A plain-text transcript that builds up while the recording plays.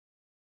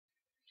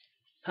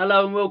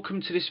Hello and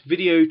welcome to this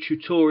video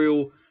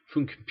tutorial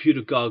from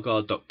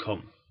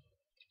Computergaga.com.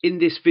 In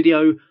this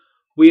video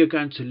we are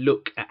going to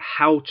look at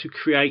how to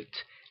create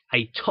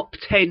a top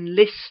 10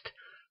 list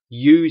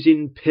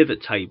using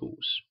pivot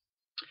tables.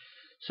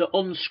 So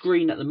on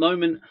screen at the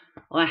moment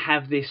I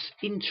have this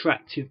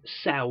interactive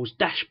sales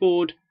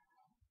dashboard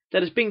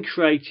that has been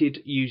created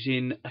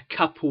using a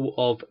couple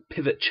of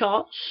pivot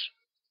charts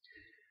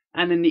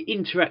and then the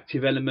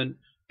interactive element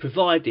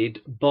provided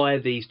by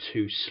these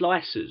two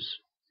slicers.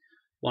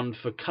 One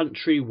for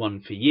country, one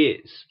for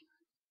years.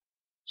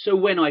 So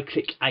when I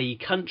click a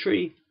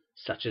country,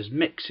 such as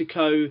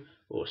Mexico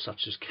or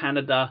such as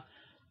Canada,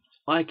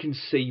 I can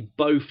see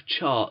both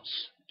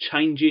charts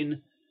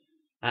changing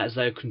as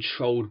they are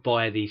controlled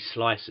by these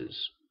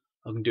slicers.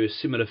 I can do a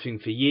similar thing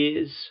for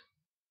years.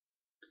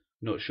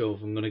 Not sure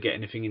if I'm going to get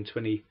anything in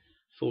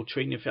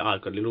 2014.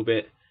 I've got a little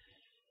bit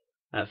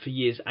for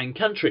years and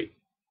country.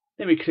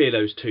 Let me clear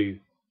those two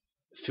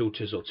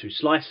filters or two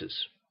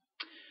slicers.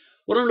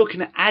 What I'm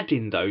looking at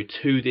adding though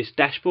to this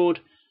dashboard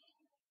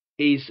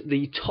is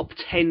the top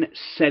 10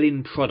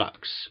 selling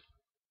products.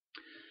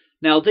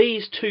 Now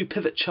these two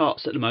pivot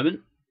charts at the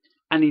moment,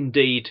 and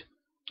indeed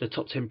the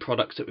top 10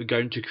 products that we're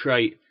going to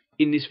create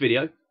in this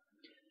video,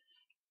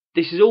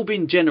 this has all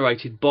been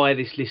generated by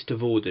this list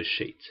of orders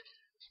sheet,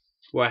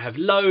 where I have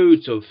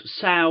loads of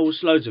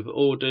sales, loads of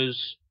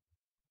orders,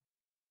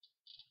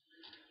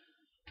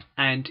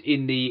 and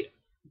in the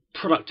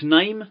product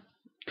name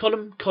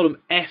column, column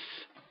F,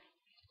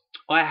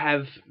 I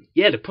have,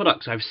 the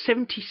products. I have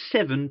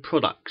 77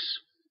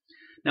 products.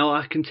 Now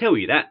I can tell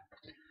you that.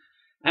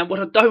 And what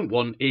I don't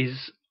want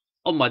is,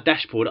 on my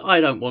dashboard, I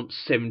don't want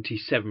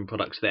 77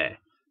 products there.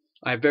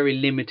 I have very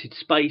limited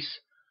space.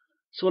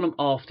 So what I'm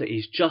after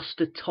is just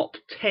the top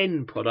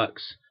 10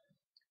 products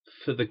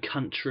for the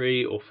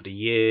country or for the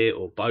year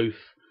or both.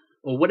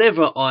 Or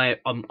whatever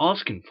I'm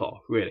asking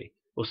for, really.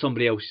 Or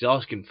somebody else is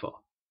asking for.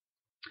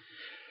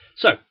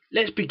 So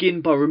let's begin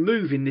by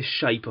removing this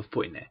shape I've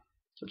put in there.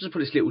 So I'll just put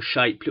this little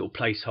shape, little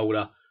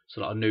placeholder,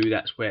 so that I knew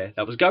that's where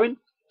that was going.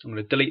 I'm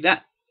going to delete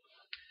that.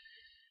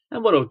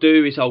 And what I'll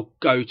do is I'll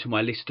go to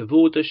my list of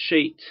orders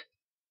sheet,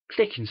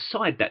 click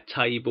inside that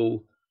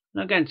table,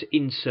 and I'm going to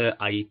insert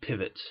a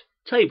pivot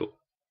table.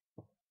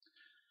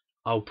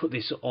 I'll put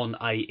this on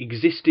a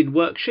existing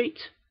worksheet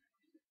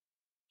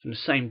from the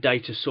same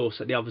data source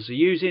that the others are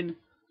using,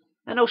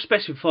 and I'll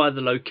specify the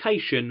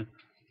location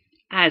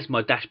as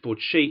my dashboard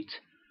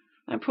sheet,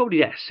 and probably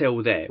that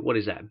cell there. What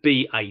is that?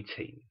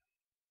 B18.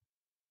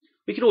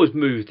 We can always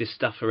move this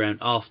stuff around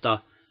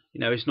after.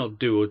 It's not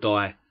do or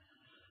die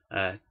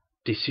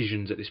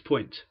decisions at this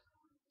point.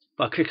 If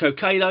I click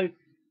OK though,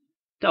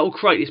 that will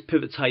create this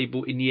pivot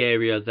table in the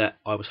area that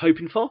I was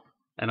hoping for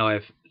and I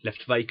have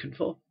left vacant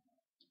for.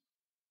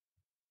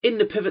 In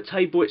the pivot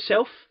table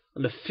itself,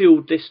 on the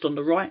field list on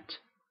the right,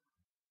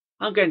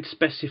 I'm going to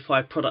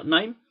specify product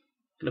name.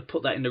 I'm going to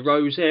put that in the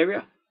rows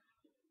area.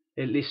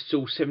 It lists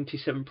all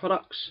 77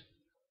 products.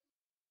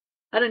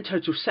 And then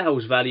total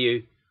sales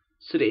value,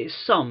 so that it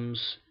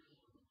sums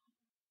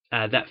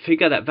that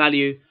figure, that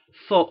value,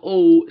 for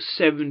all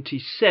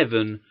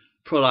 77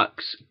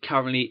 products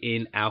currently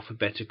in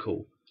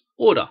alphabetical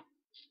order.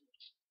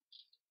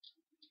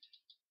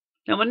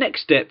 Now my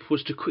next step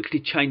was to quickly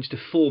change the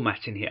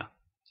formatting here,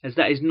 as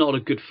that is not a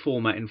good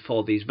formatting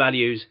for these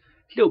values.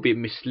 It's a little bit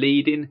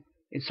misleading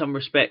in some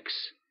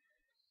respects.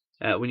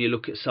 When you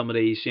look at some of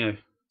these,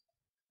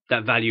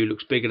 that value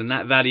looks bigger than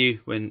that value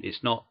when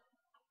it's not,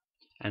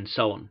 and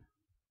so on.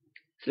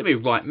 So let me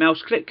right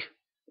mouse click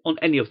on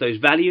any of those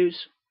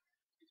values,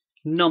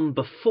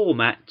 number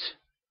format,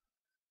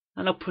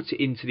 and I'll put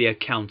it into the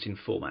accounting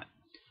format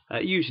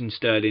using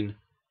sterling, which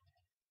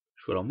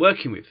is what I'm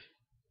working with.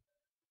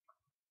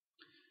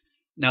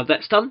 Now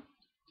that's done.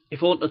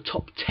 If I want the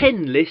top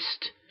 10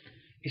 list,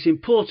 it's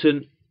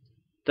important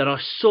that I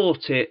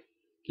sort it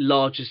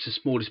largest to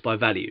smallest by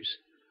values.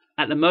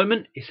 At the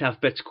moment it's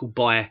alphabetical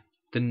by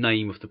the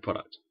name of the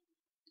product.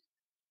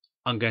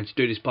 I'm going to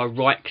do this by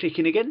right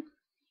clicking again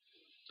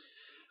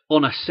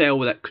on a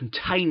cell that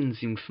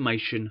contains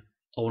information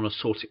I want to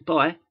sort it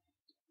by,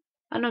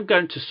 and I'm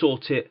going to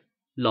sort it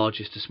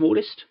largest to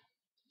smallest.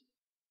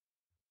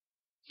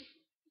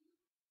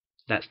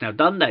 That's now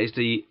done. That is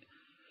the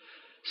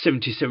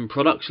 77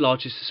 products,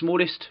 largest to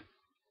smallest.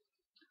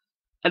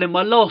 And then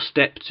my last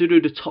step to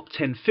do the top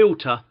 10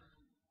 filter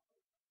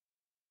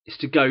is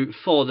to go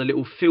for the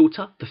little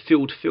filter, the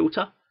field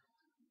filter,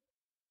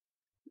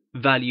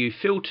 value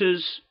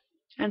filters,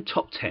 and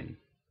top 10.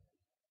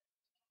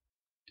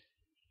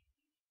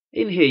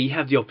 In here you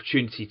have the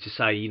opportunity to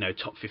say,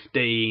 top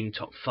 15,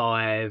 top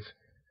 5.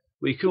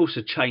 We can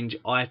also change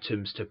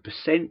items to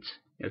percent,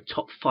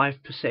 top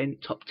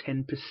 5%, top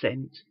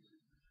 10%.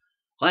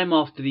 I'm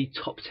after the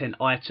top 10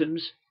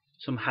 items,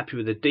 so I'm happy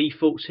with the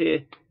defaults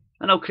here,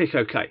 and I'll click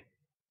OK.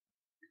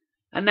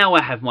 And now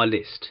I have my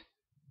list,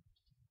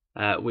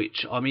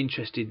 which I'm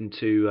interested in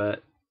to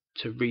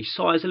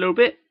resize a little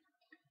bit,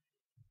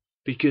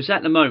 because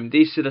at the moment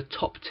these are the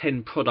top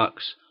 10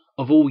 products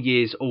of all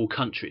years, all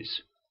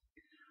countries.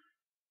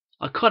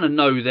 I kind of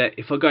know that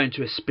if I go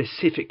into a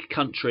specific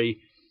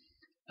country,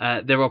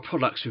 there are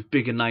products with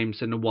bigger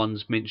names than the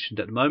ones mentioned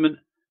at the moment.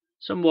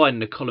 So I'm widening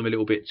the column a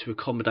little bit to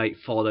accommodate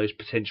for those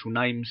potential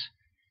names.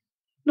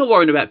 Not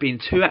worrying about being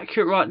too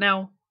accurate right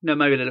now.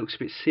 Maybe that looks a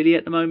bit silly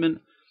at the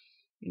moment.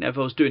 If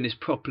I was doing this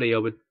properly, I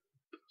would,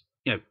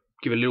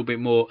 give a little bit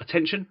more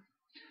attention.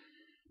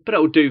 But that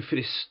will do for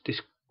this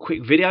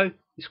quick video,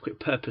 this quick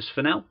purpose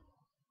for now.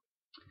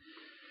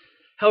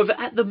 However,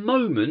 at the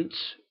moment,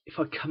 if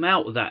I come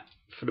out of that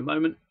for the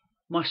moment,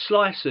 my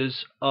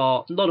slicers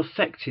are not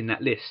affecting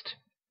that list.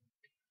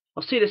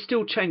 I'll see they're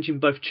still changing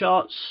both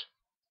charts,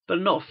 but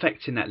not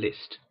affecting that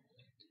list.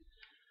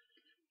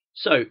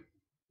 So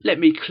let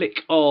me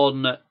click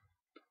on,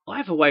 I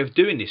have a way of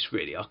doing this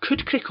really. I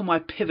could click on my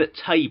pivot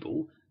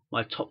table,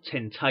 my top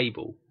 10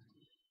 table,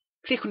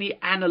 click on the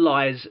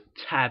Analyze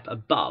tab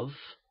above,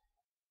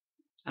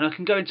 and I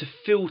can go into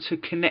Filter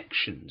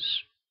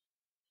Connections.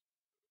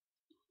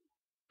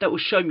 That will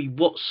show me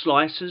what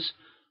slicers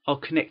are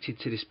connected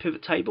to this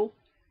pivot table,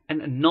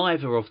 and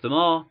neither of them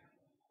are.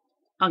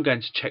 I'm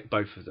going to check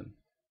both of them.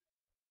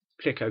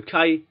 Click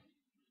OK,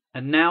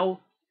 and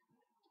now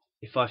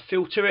if I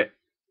filter it,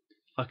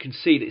 I can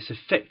see that it's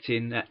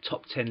affecting that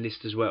top 10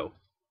 list as well.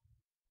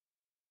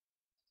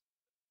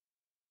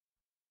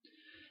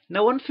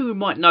 Now, one thing we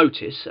might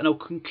notice, and I'll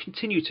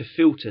continue to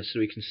filter so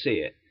we can see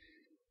it,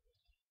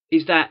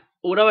 is that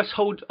although I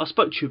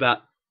spoke to you about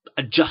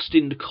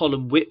adjusting the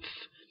column width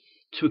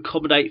to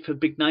accommodate for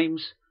big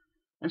names,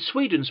 and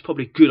Sweden's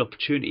probably a good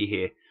opportunity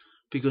here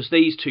because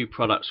these two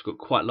products have got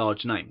quite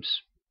large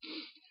names.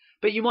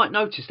 But you might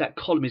notice that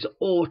column is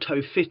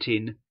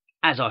auto-fitting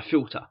as I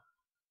filter,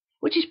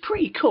 which is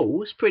pretty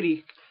cool. It's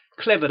pretty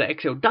clever that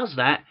Excel does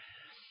that,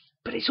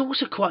 but it's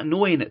also quite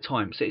annoying at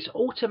times. It's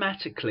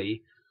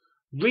automatically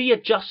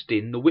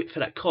readjusting the width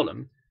of that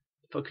column.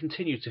 If I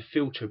continue to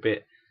filter a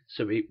bit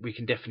so we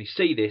can definitely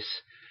see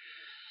this,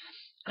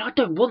 and I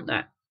don't want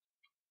that.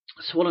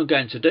 So what I'm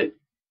going to do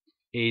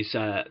is,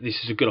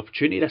 this is a good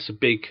opportunity. That's a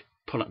big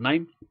product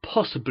name,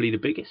 possibly the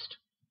biggest.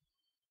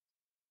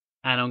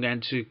 And I'm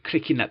going to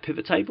click in that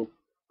pivot table.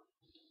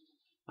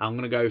 I'm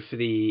going to go for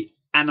the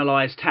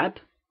Analyze tab.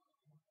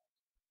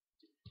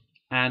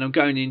 And I'm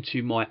going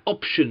into my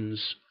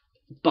Options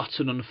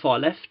button on the far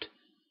left.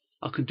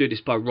 I can do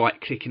this by right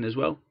clicking as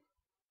well.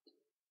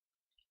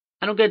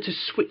 And I'm going to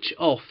switch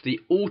off the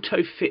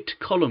Auto Fit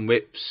column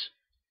widths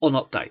on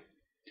Update.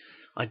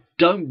 I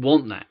don't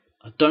want that.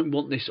 I don't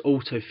want this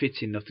auto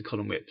fitting of the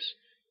column widths.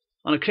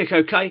 I'm going to click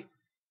OK.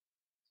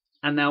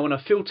 And now when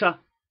I filter,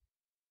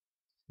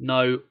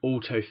 no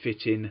auto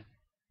fitting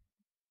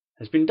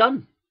has been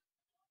done,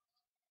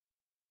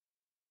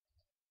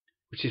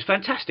 which is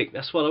fantastic.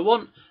 That's what I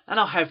want, and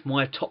I'll have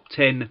my top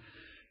 10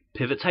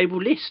 pivot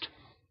table list.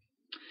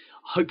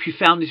 I hope you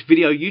found this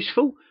video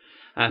useful.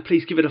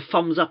 Please give it a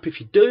thumbs up if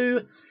you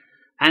do,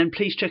 and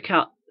please check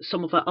out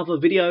some of our other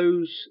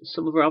videos,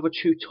 some of our other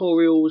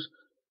tutorials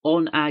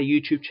on our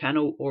YouTube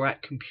channel or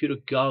at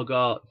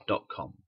Computergaga.com.